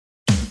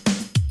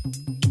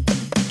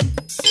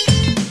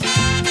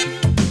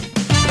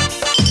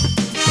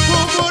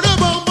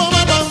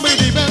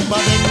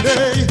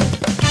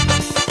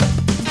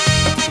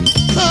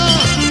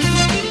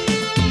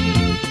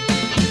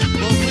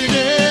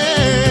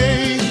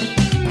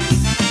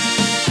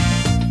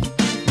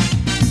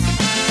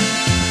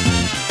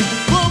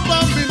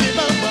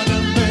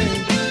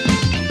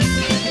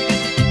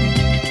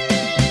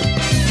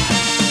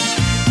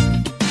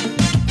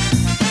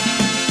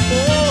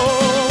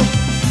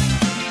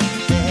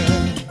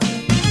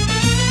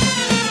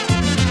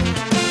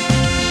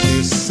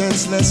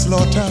Senseless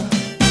slaughter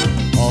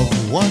of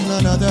one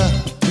another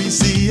we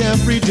see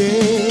every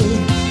day.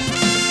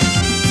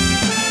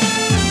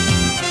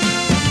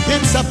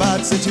 It's a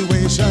bad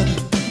situation.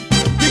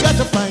 We got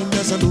to find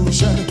a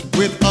solution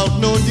without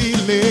no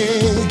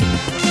delay.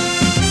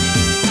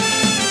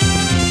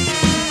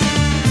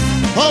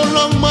 How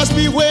long must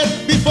we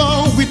wait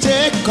before we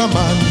take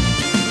command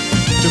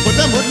to put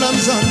them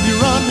hoodlums on the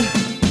run?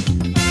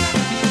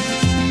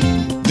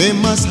 They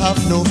must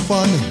have no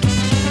fun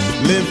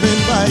living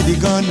by the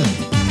gun.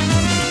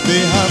 They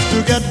have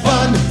to get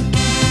bun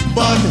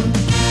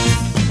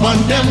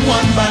them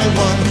one by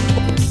one.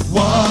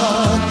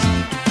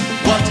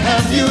 What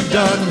have you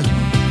done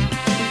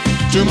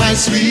to my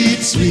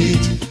sweet,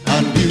 sweet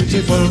and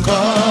beautiful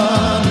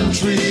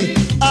country?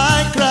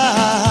 I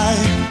cry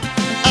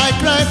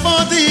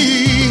for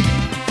thee,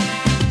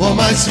 for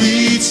my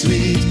sweet,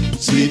 sweet,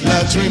 sweet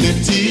La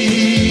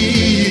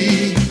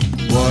Trinity.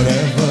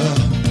 Whatever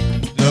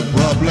the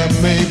problem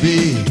may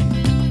be,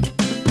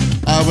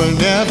 I will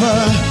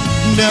never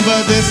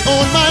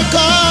disown my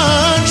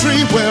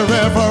country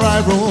wherever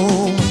I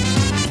roam.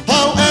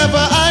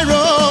 However I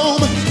roam,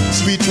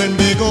 sweet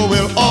Trinbago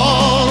will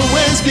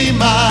always be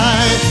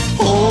my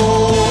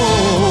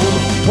home.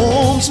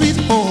 Home, sweet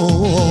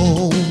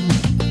home.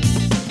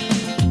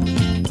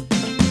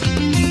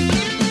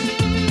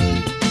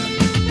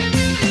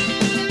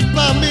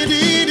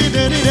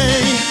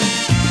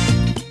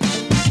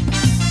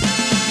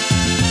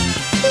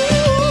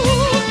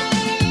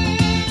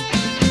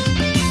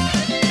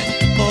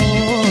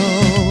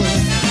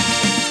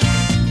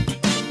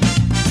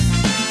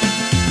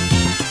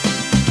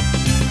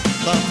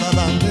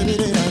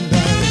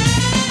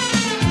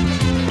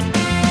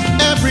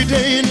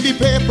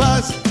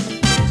 Papers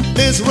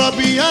is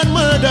robbery and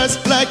murders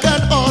like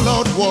an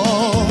all-out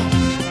war.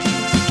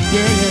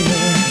 Yeah.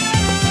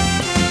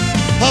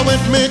 How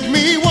it make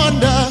me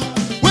wonder,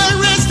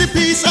 where is the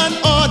peace and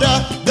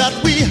order that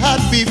we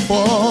had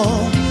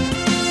before?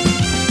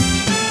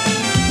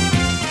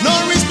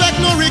 No respect,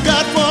 no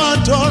regard for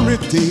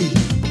authority.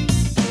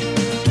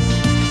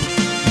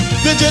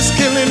 They're just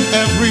killing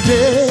every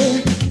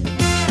day.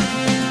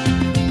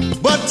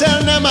 But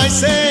tell them I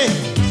say,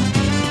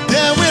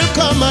 there will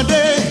come a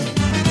day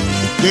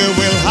they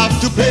will have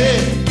to pay.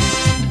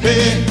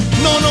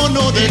 No,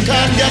 they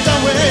can't get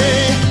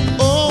away.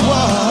 Oh,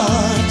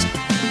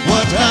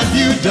 what have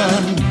you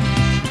done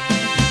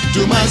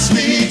to my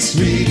sweet,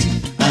 sweet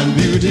and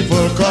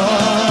beautiful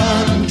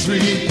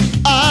country?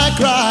 I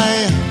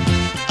cry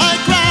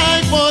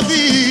for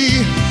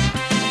thee,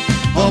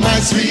 for my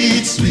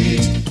sweet,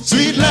 sweet,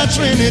 sweet La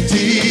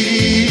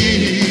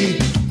Trinity.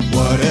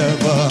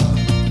 Whatever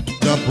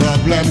the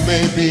problem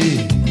may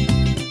be,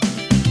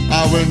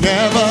 I will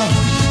never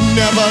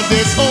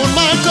disown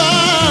my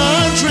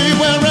country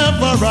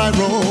wherever I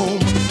roam.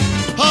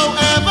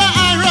 However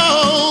I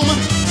roam,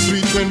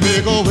 sweet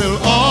Trinbago will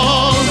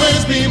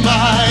always be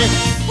my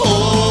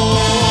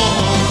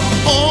home.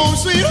 Home,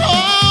 sweet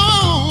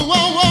home,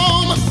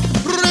 home.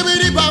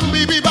 Ribbidi bam,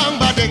 bibi bang,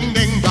 ba ding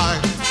ding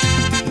bang.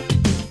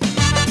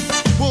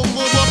 Boom,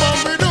 boom, boom,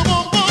 boom,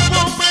 boom, boom,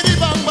 boom, bidi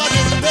bang, ba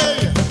ding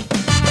ding.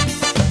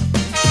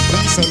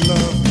 Peace and love.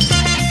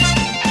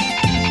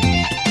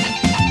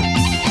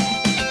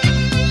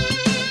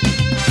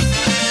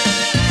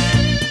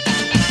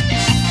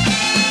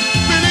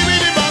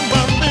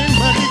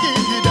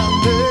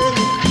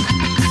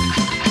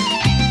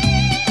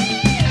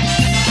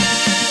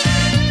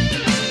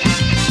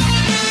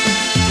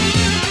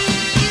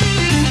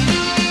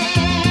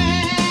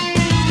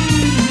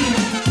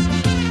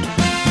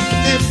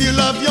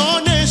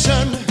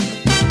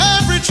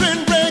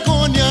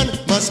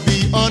 Must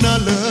be on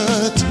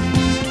alert.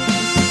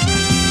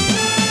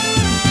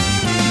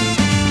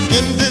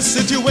 In this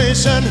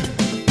situation,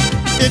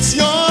 it's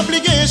your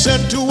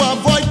obligation to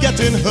avoid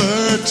getting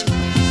hurt.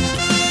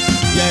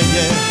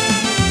 Yeah.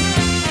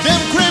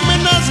 Them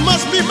criminals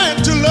must be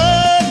meant to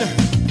learn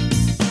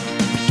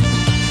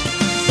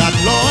that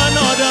law and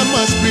order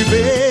must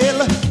prevail.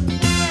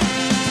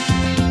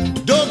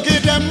 Don't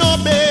give them no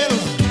bail.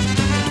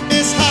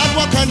 It's hard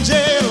work and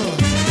jail.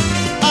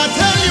 I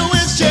tell you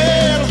it's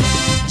jail,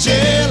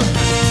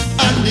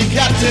 and the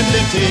cat in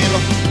the tail.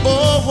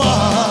 Oh,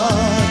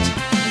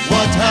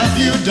 what have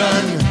you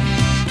done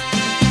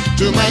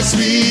to my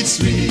sweet,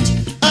 sweet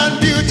and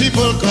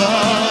beautiful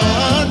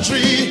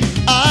country?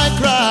 I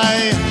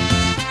cry,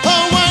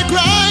 oh, I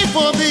cry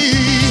for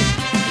thee,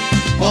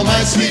 for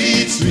my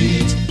sweet,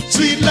 sweet,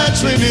 sweet La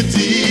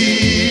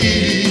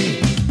Trinity.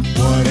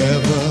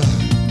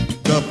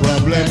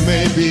 problem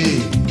may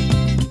be,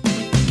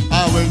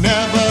 I will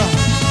never,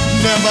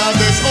 never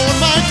disown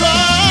my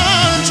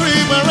country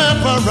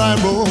wherever I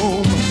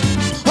roam.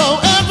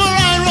 However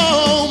I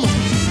roam,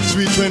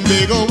 sweet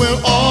Trinbago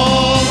will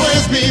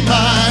always be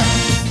mine.